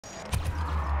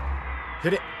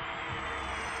Hit it.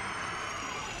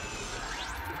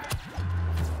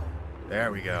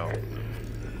 There we go.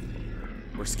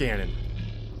 We're scanning.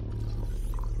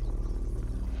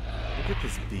 Look at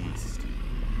this beast.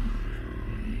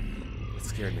 It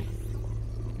scared me.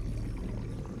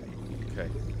 Okay,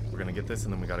 we're gonna get this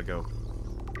and then we gotta go.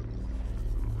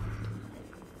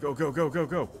 Go, go, go, go,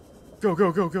 go. Go,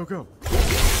 go, go, go, go.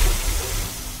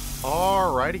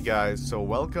 Alrighty guys, so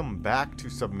welcome back to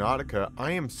Subnautica.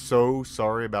 I am so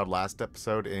sorry about last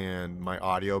episode and my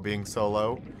audio being so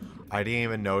low. I didn't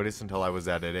even notice until I was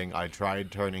editing. I tried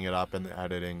turning it up in the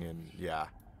editing and yeah,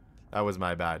 that was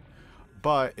my bad.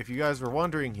 But if you guys were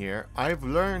wondering here, I've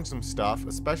learned some stuff,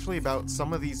 especially about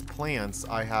some of these plants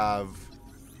I have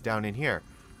down in here.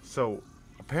 So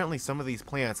apparently some of these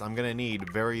plants I'm gonna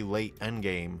need very late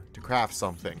endgame to craft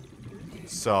something.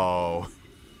 So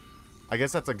I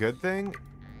guess that's a good thing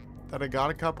that I got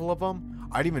a couple of them.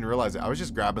 I didn't even realize it. I was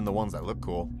just grabbing the ones that look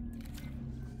cool.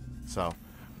 So,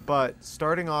 but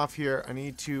starting off here, I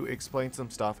need to explain some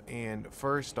stuff. And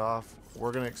first off,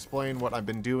 we're going to explain what I've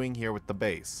been doing here with the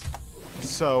base.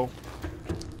 So,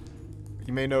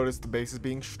 you may notice the base is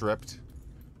being stripped.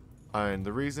 And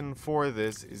the reason for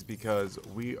this is because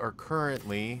we are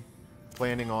currently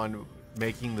planning on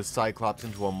making the Cyclops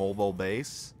into a mobile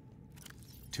base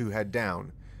to head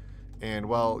down. And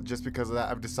well, just because of that,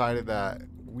 I've decided that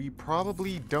we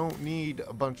probably don't need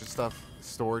a bunch of stuff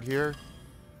stored here.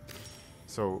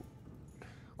 So,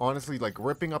 honestly, like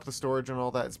ripping up the storage and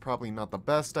all that is probably not the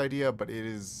best idea, but it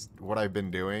is what I've been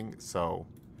doing. So,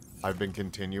 I've been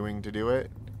continuing to do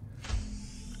it.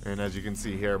 And as you can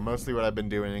see here, mostly what I've been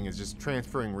doing is just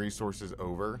transferring resources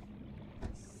over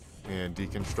and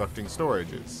deconstructing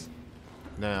storages.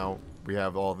 Now, we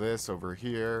have all this over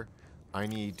here. I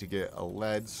need to get a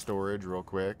lead storage real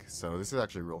quick. So this is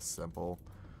actually real simple.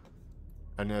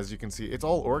 And as you can see, it's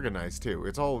all organized too.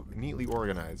 It's all neatly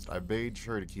organized. I made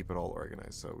sure to keep it all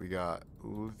organized. So we got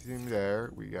lithium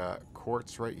there. We got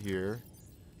quartz right here.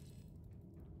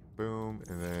 Boom.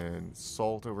 And then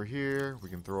salt over here. We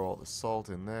can throw all the salt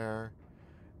in there.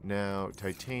 Now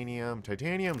titanium.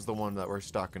 Titanium's the one that we're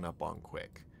stocking up on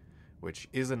quick, which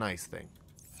is a nice thing.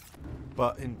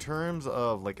 But in terms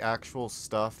of like actual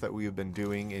stuff that we've been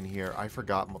doing in here, I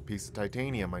forgot what piece of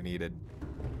titanium I needed.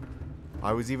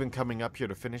 I was even coming up here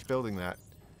to finish building that.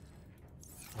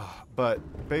 But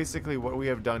basically what we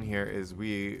have done here is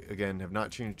we, again, have not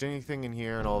changed anything in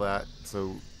here and all that.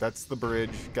 So that's the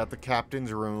bridge, got the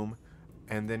captain's room,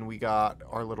 and then we got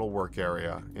our little work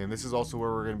area. And this is also where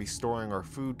we're going to be storing our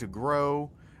food to grow.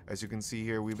 As you can see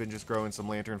here, we've been just growing some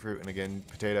lantern fruit and again,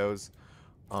 potatoes.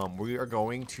 We are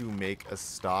going to make a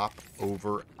stop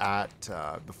over at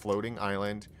the floating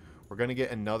island. We're going to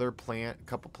get another plant, a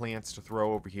couple plants to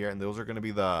throw over here, and those are going to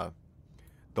be the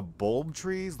bulb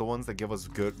trees, the ones that give us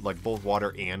good, like both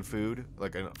water and food,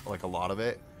 like a lot of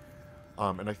it.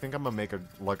 And I think I'm gonna make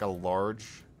a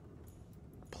large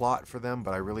plot for them,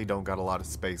 but I really don't got a lot of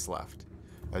space left.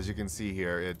 As you can see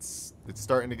here, it's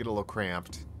starting to get a little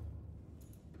cramped,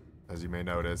 as you may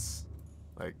notice.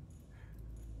 Like,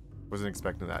 wasn't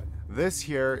expecting that. This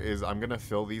here is, I'm gonna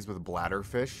fill these with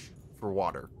bladderfish for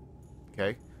water.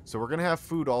 Okay, so we're gonna have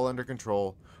food all under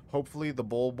control. Hopefully the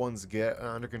bulb ones get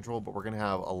under control, but we're gonna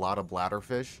have a lot of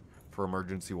bladderfish for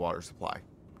emergency water supply.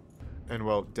 And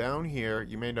well, down here,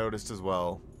 you may notice as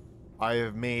well, I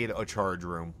have made a charge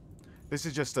room. This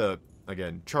is just a,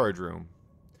 again, charge room.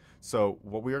 So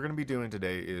what we are going to be doing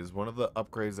today is one of the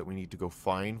upgrades that we need to go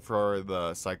find for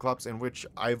the Cyclops, in which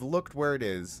I've looked where it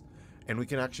is, and we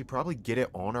can actually probably get it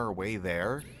on our way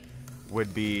there,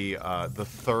 would be the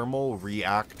thermal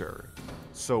reactor.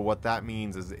 So what that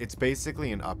means is it's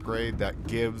basically an upgrade that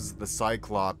gives the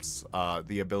Cyclops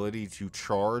the ability to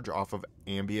charge off of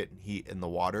ambient heat in the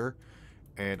water.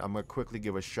 And I'm going to quickly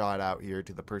give a shout out here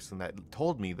to the person that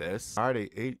told me this.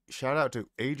 Alrighty, shout out to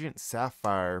Agent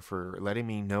Sapphire for letting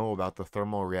me know about the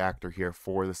thermal reactor here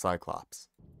for the Cyclops.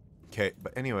 Okay,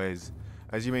 but anyways,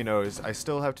 as you may notice, I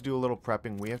still have to do a little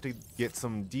prepping. We have to get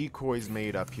some decoys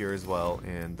made up here as well.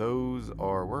 And those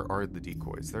are, where are the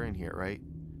decoys? They're in here, right?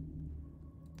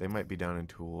 They might be down in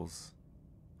tools.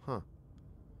 Huh.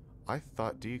 I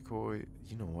thought decoy,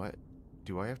 you know what?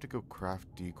 Do I have to go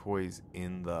craft decoys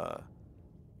in the,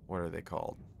 what are they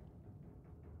called?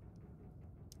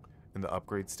 In the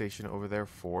upgrade station over there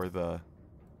for the...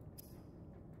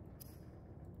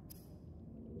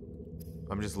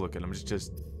 I'm just looking. I'm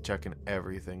just checking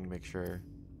everything to make sure.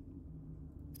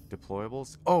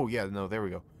 Deployables? Oh, yeah, no, there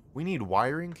we go. We need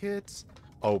wiring kits?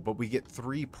 Oh, but we get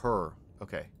 3 per.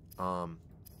 Okay.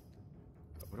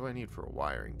 What do I need for a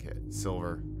wiring kit?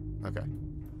 Silver. Okay.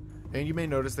 And you may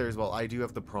notice there as well, I do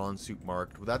have the prawn suit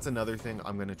marked. That's another thing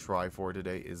I'm going to try for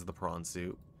today is the prawn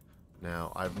suit.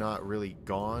 Now, I've not really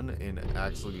gone and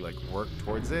actually, like, worked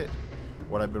towards it.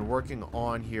 What I've been working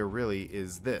on here really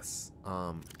is this.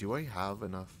 Do I have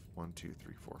enough? 1, 2,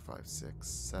 3, 4, 5, 6,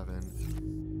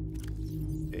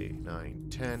 7, 8, 9,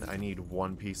 10. I need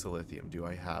 1 piece of lithium. Do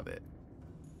I have it?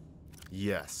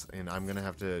 Yes, and I'm going to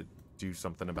have to do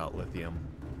something about lithium.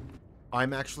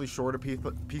 I'm actually short a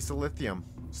piece of lithium.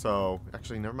 So,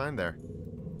 actually, never mind there.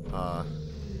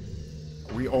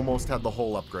 We almost had the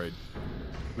whole upgrade.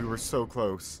 We were so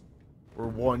close. We're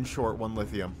 1 short, 1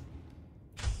 lithium.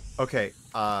 Okay,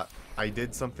 I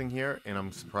did something here, and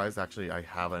I'm surprised actually I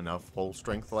have enough hull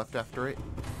strength left after it.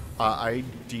 I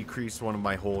decreased one of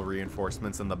my hull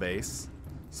reinforcements in the base,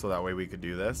 so that way we could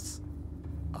do this.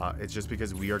 It's just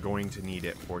because we are going to need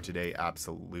it for today,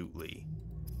 absolutely.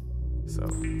 So,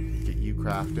 get you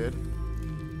crafted.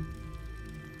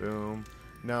 Boom.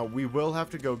 Now, we will have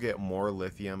to go get more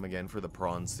lithium again for the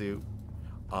prawn suit.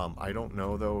 I don't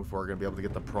know, though, if we're going to be able to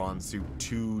get the prawn suit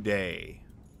today.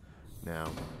 Now,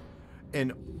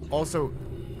 and also,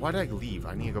 why did I leave?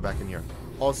 I need to go back in here.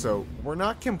 Also, we're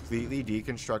not completely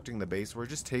deconstructing the base. We're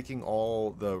just taking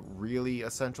all the really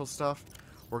essential stuff.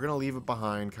 We're going to leave it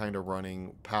behind, kind of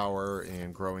running power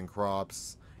and growing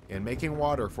crops and making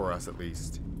water for us at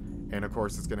least. And of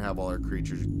course, it's going to have all our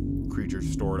creatures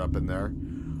stored up in there.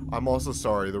 I'm also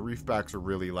sorry, the reefbacks are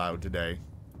really loud today.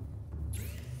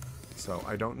 So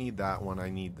I don't need that one, I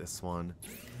need this one.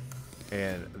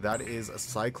 And that is a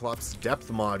Cyclops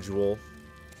depth module.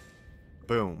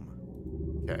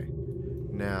 Boom. Okay.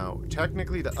 Now,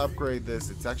 technically to upgrade this,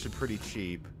 it's actually pretty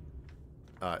cheap.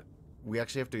 We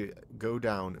actually have to go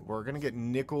down. We're going to get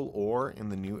nickel ore in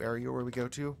the new area where we go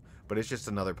to, but it's just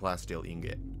another plasteel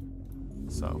ingot.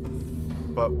 So,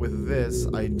 but with this,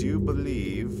 I do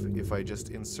believe if I just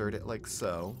insert it like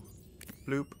so,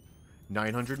 bloop,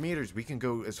 900 meters. We can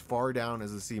go as far down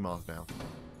as the Seamoth now.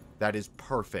 That is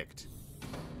perfect.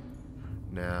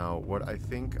 Now, what I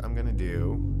think I'm going to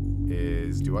do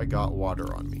is, do I got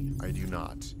water on me? I do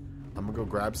not. I'm going to go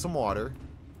grab some water.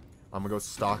 I'm going to go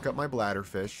stock up my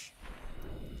bladderfish.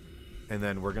 And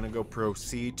then we're going to go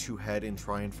proceed to head and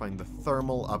try and find the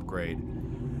thermal upgrade.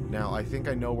 Now, I think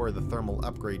I know where the thermal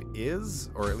upgrade is,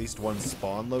 or at least one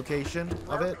spawn location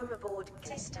of it. Welcome aboard.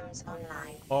 Systems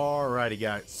online. Alrighty,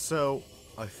 guys. So,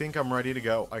 I think I'm ready to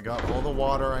go. I got all the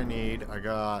water I need. I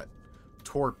got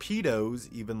torpedoes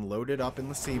even loaded up in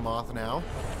the Seamoth now.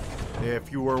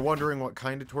 If you were wondering what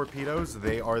kind of torpedoes,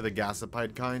 they are the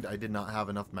gasified kind. I did not have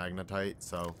enough magnetite,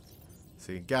 so...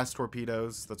 See, gas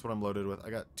torpedoes, that's what I'm loaded with. I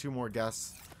got 2 more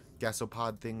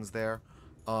gasopod things there.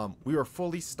 We were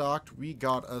fully stocked. We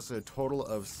got us a total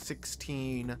of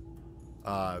 16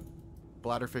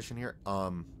 bladderfish in here.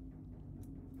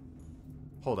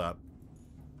 Hold up.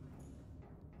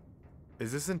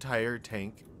 Is this entire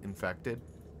tank infected?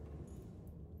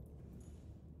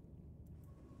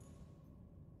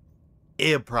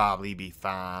 It'll probably be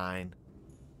fine.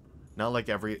 Not like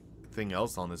everything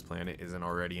else on this planet isn't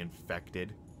already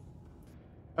infected.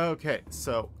 Okay,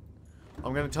 so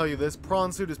I'm going to tell you this.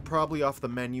 Prawn suit is probably off the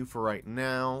menu for right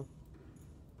now.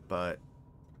 But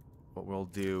what we'll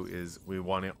do is we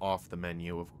want it off the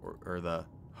menu, or the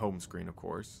home screen, of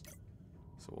course.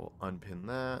 So we'll unpin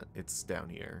that. It's down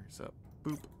here. So,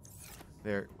 boop.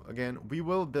 There. Again, we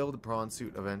will build a prawn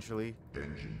suit eventually.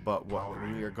 But what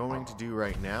we are going to do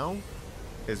right now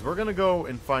is we're going to go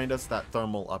and find us that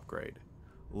thermal upgrade.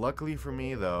 Luckily for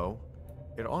me, though,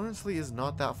 it honestly is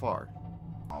not that far.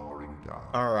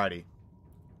 Alrighty.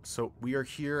 So, we are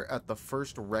here at the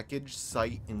first wreckage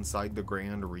site inside the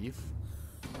Grand Reef.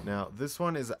 Now, this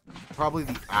one is probably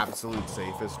the absolute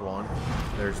safest one.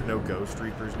 There's no ghost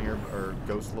reapers near, or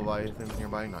ghost leviathans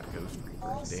nearby. Not ghost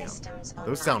reapers, damn.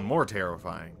 Those sound more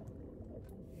terrifying.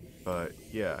 But,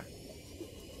 yeah.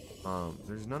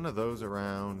 There's none of those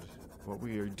around. What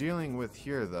we are dealing with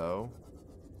here, though,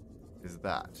 is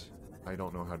that I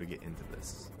don't know how to get into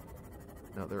this.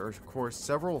 Now, there are, of course,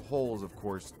 several holes, of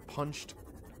course, punched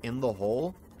in the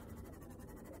hole.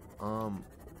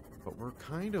 But we're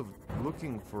kind of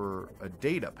looking for a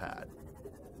data pad.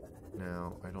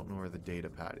 Now, I don't know where the data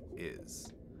pad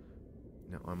is.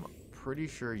 Now, I'm pretty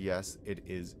sure, yes, it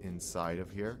is inside of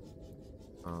here.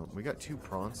 We got 2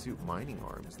 prawn suit mining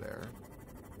arms there.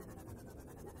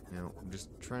 Now, I'm just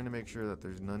trying to make sure that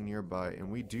there's none nearby. And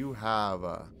we do have,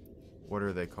 what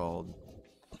are they called?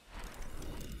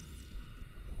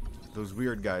 Those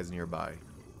weird guys nearby.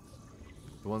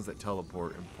 The ones that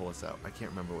teleport and pull us out. I can't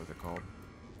remember what they're called.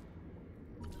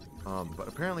 But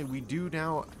apparently we do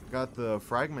now got the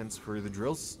fragments for the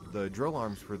drill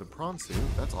arms for the prawn suit.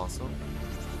 That's awesome.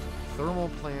 Thermal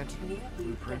plant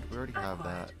blueprint. We already have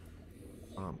that.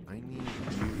 I need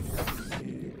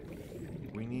you.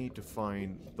 We need to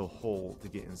find the hole to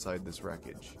get inside this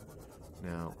wreckage.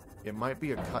 Now, it might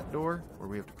be a cut door where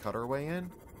we have to cut our way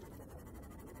in.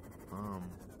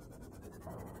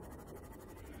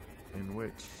 In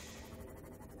which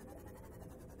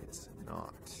it's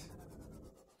not.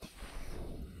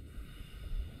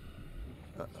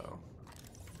 Uh-oh.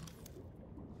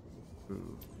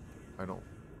 Ooh, I don't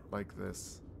like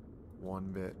this one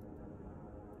bit.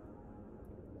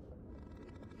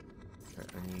 Okay,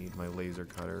 I need my laser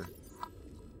cutter.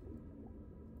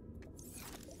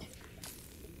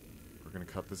 We're gonna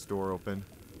cut this door open.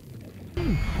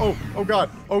 Oh! Oh god!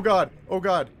 Oh god! Oh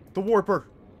god! The warper!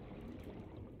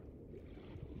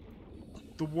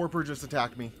 The warper just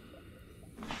attacked me.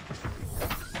 I'm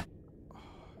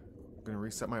gonna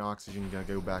reset my oxygen, gotta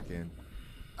go back in.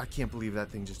 I can't believe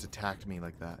that thing just attacked me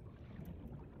like that.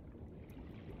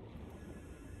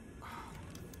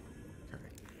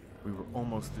 Okay. We were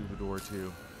almost through the door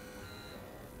too.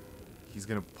 He's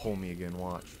gonna pull me again,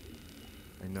 watch.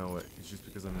 I know it. It's just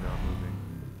because I'm not moving.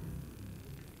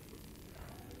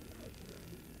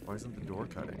 Why isn't the door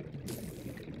cutting?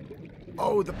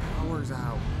 Oh, the power's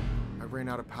out. I ran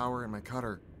out of power in my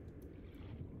cutter.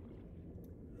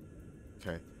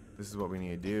 Okay, this is what we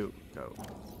need to do. Go.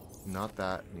 Not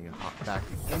that. We need to hop back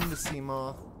into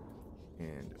Seamoth.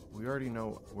 And we already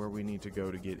know where we need to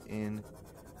go to get in.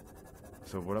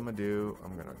 So what I'm going to do,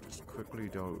 I'm going to just quickly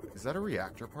do... Is that a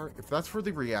reactor part? If that's for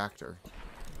the reactor,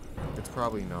 it's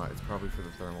probably not. It's probably for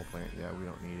the thermal plant. Yeah, we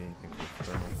don't need anything for the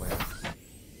thermal plant.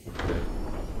 Okay.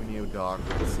 We need to dock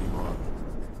the Seamoth.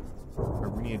 Or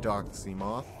we need to dock the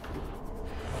Seamoth.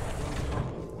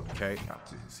 Okay,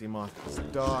 Seamoth is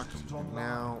docked.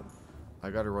 Now, I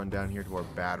gotta run down here to our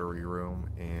battery room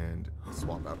and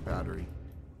swap out battery.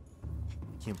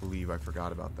 Can't believe I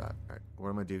forgot about that. Alright, what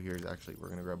I'm gonna do here is actually, we're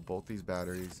gonna grab both these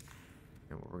batteries.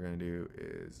 And what we're gonna do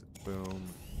is, boom,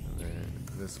 and then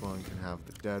this one can have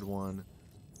the dead one.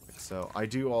 Like so. I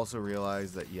do also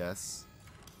realize that, yes,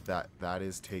 that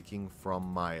is taking from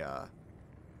my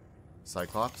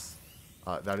Cyclops.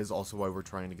 That is also why we're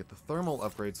trying to get the thermal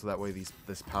upgrade, so that way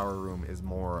this power room is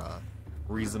more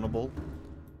reasonable.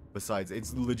 Besides,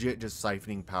 it's legit just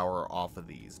siphoning power off of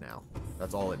these now.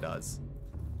 That's all it does.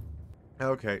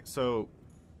 Okay, so,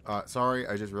 sorry,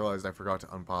 I just realized I forgot to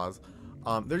unpause.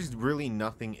 There's really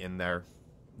nothing in there.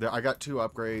 I got 2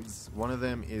 upgrades. One of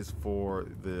them is for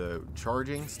the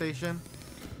charging station.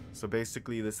 So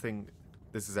basically this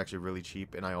is actually really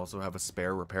cheap, and I also have a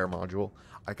spare repair module.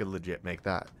 I could legit make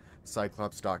that.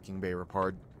 Cyclops docking bay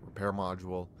repair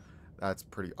module. That's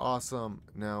pretty awesome.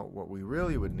 Now, what we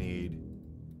really would need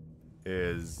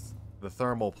is the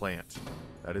thermal plant.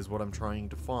 That is what I'm trying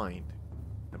to find.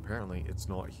 Apparently, it's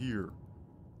not here.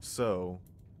 So,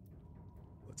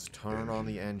 let's turn on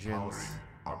the engines.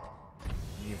 I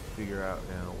need to figure out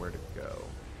now where to go.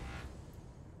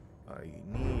 I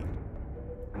need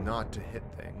not to hit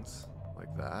things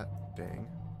like that. Dang.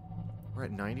 We're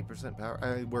at 90%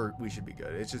 power. We should be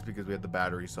good. It's just because we have the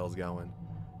battery cells going.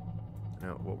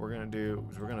 Now, what we're going to do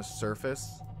is we're going to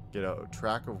surface, get a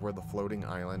track of where the floating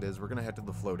island is. We're going to head to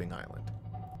the floating island.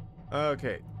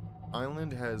 Okay.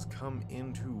 Island has come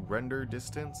into render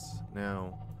distance.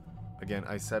 Now, again,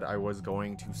 I said I was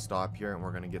going to stop here, and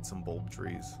we're going to get some bulb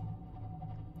trees.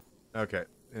 Okay.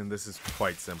 And this is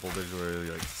quite simple. There's really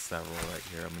like several right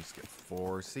here. I'm going to just get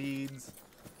 4 seeds.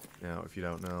 Now, if you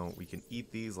don't know, we can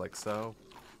eat these like so,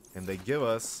 and they give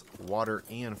us water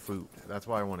and food. That's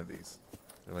why I wanted these.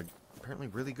 They're like apparently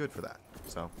really good for that.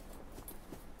 So,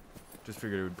 just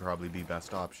figured it would probably be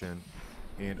best option,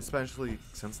 and especially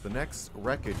since the next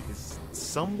wreckage is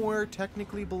somewhere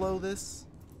technically below this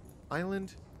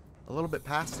island, a little bit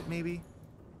past it maybe,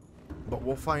 but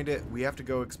we'll find it. We have to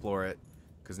go explore it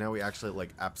because now we actually like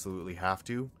absolutely have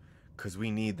to, because we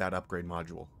need that upgrade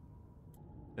module.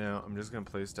 Now, I'm just going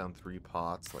to place down 3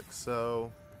 pots like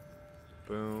so.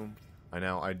 Boom.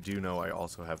 I do know I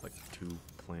also have like 2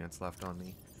 plants left on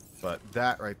me. But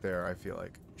that right there, I feel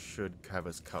like, should have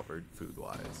us covered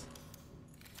food-wise.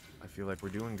 I feel like we're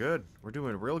doing good. We're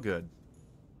doing real good.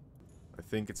 I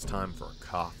think it's time for a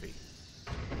coffee.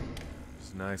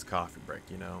 Just a nice coffee break,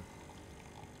 you know.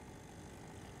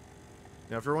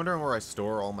 Now, if you're wondering where I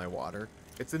store all my water,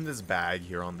 it's in this bag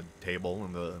here on the table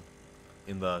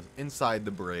inside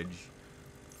the bridge.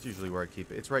 It's usually where I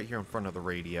keep it. It's right here in front of the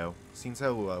radio. Seems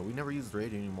how we never use the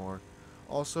radio anymore.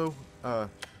 Also,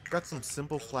 got some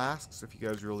simple flasks if you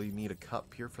guys really need a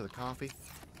cup here for the coffee.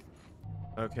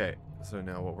 Okay, so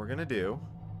now what we're gonna do,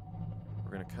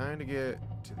 we're gonna kind of get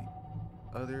to the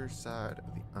other side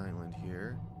of the island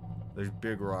here. There's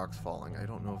big rocks falling. I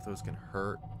don't know if those can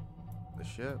hurt the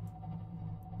ship.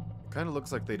 It kind of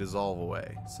looks like they dissolve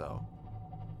away, so.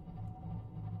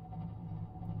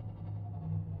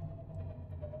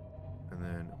 And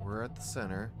then we're at the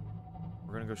center.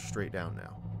 We're gonna go straight down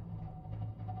now.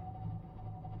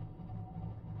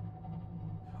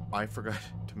 I forgot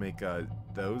to make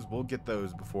those. We'll get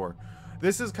those before.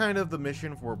 This is kind of the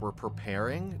mission where we're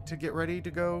preparing to get ready to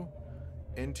go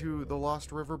into the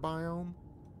Lost River biome.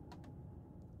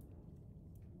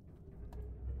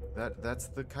 That's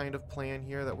the kind of plan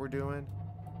here that we're doing.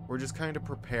 We're just kind of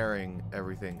preparing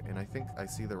everything. And I think I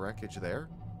see the wreckage there.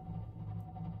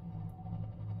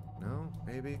 No?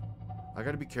 Maybe? I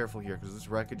gotta be careful here because this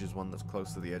wreckage is one that's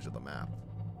close to the edge of the map.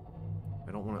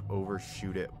 I don't want to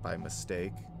overshoot it by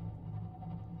mistake.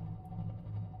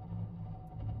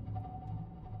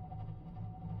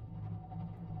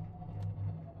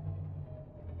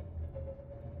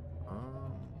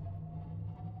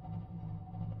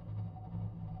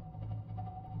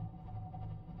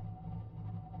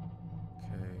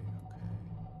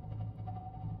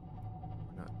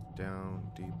 Down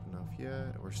deep enough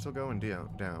yet. We're still going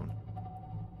down.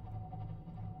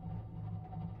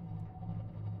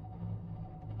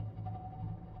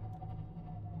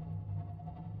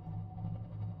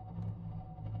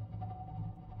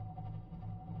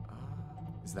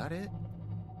 Is that it?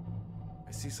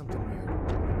 I see something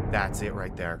weird. That's it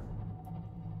right there.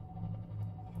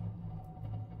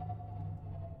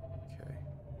 Okay.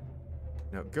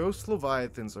 Now, ghost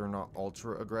leviathans are not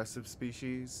ultra-aggressive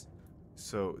species.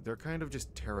 So they're kind of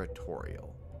just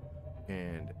territorial.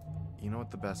 And you know what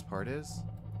the best part is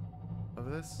of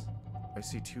this? I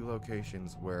see 2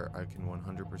 locations where I can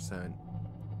 100%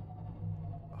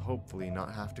 hopefully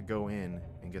not have to go in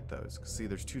and get those. See,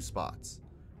 there's 2 spots.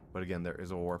 But again, there is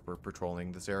a warper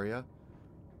patrolling this area.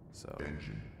 So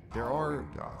there are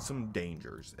some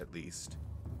dangers, at least.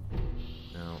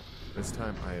 Now, this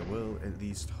time I will at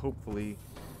least hopefully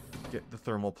get the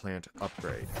thermal plant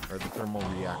upgrade, or the thermal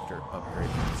reactor upgrade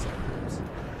in seconds.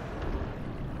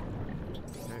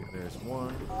 Okay, there's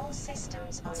one. All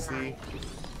systems Let's online. see.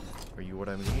 Are you what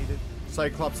I needed?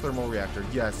 Cyclops thermal reactor.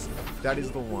 Yes, that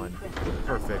is the one.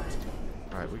 Perfect.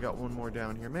 Alright, we got one more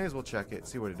down here. May as well check it,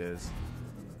 see what it is.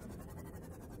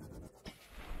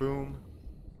 Boom.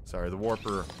 Sorry, the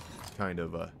warper kind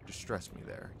of distressed me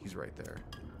there. He's right there.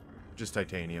 Just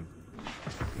titanium.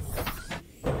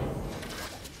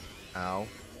 Ow.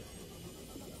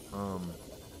 I'm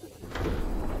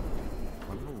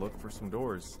gonna look for some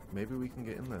doors. Maybe we can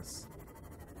get in this.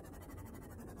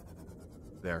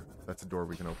 There. That's a door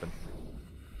we can open.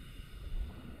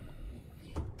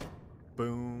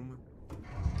 Boom.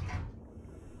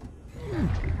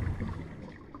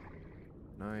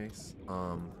 Nice.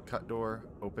 Cut door.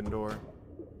 Open door.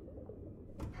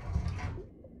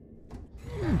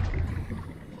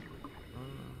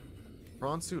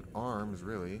 Prawn suit arms,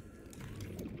 really.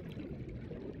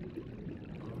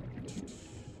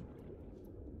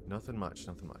 Nothing much,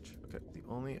 nothing much. Okay, the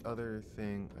only other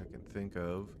thing I can think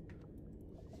of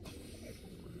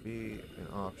would be an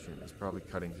option is probably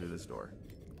cutting through this door.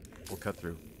 We'll cut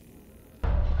through.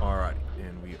 Alright,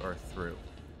 and we are through.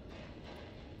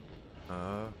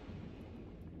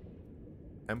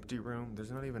 Empty room.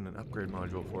 There's not even an upgrade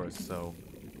module for us, so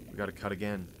we gotta cut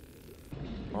again.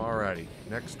 Alrighty,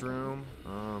 next room.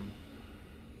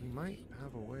 We might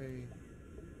have a way.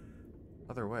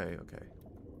 Other way, okay.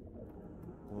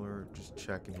 We're just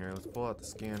checking here. Let's pull out the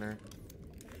scanner.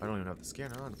 I don't even have the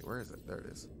scanner on me. Where is it? There it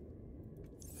is.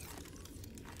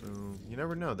 Boom. You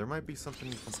never know. There might be something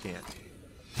you can scan.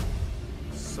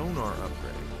 Sonar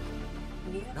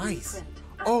upgrade. Nice!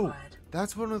 Oh!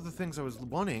 That's one of the things I was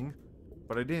wanting,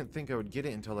 but I didn't think I would get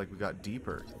it until like we got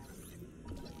deeper.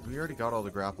 We already got all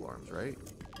the grapple arms, right?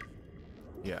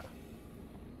 Yeah.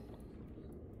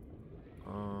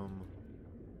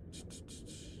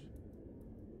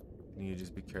 Need to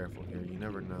just be careful here. You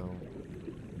never know.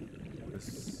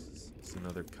 This is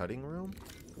another cutting room,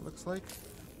 it looks like.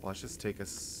 Watch this take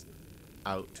us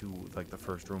out to like the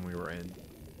first room we were in.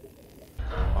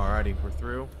 Alrighty, we're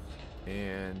through.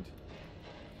 And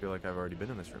I feel like I've already been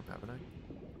in this room, haven't I?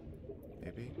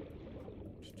 Maybe.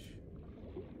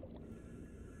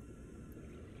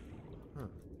 Huh.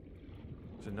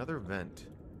 There's another vent.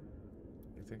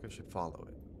 I think I should follow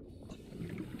it.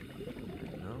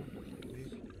 No?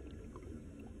 Maybe?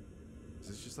 Is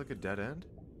this just like a dead end?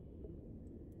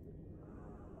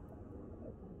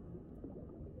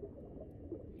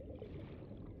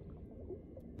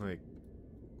 Like,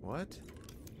 what?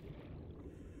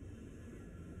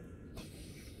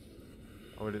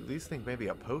 I would at least think maybe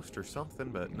a post or something,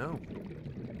 but no.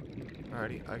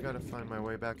 Alrighty, I gotta find my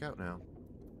way back out now.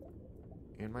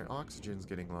 And my oxygen's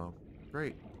getting low.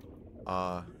 Great.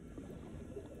 That's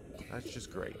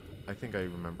just great. I think I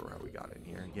remember how we got in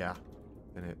here. Yeah.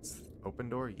 And it's open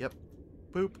door? Yep.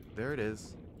 Boop. There it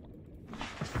is.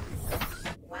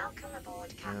 Welcome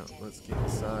aboard, Now, Captain. let's get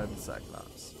inside the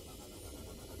Cyclops.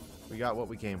 We got what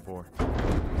we came for.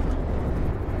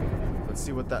 Let's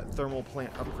see what that thermal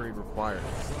plant upgrade requires.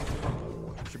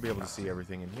 Should be able to see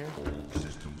everything in here.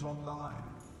 Systems online.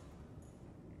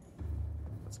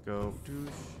 Let's go.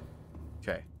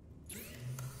 Okay.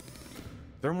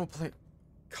 Thermal plant.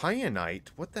 Kyanite?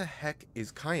 What the heck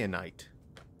is kyanite?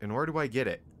 And where do I get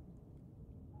it?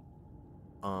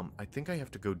 I think I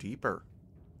have to go deeper.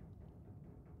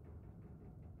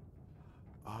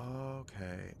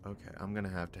 Okay, okay. I'm gonna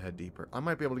have to head deeper. I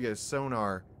might be able to get a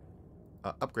sonar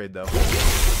upgrade, though.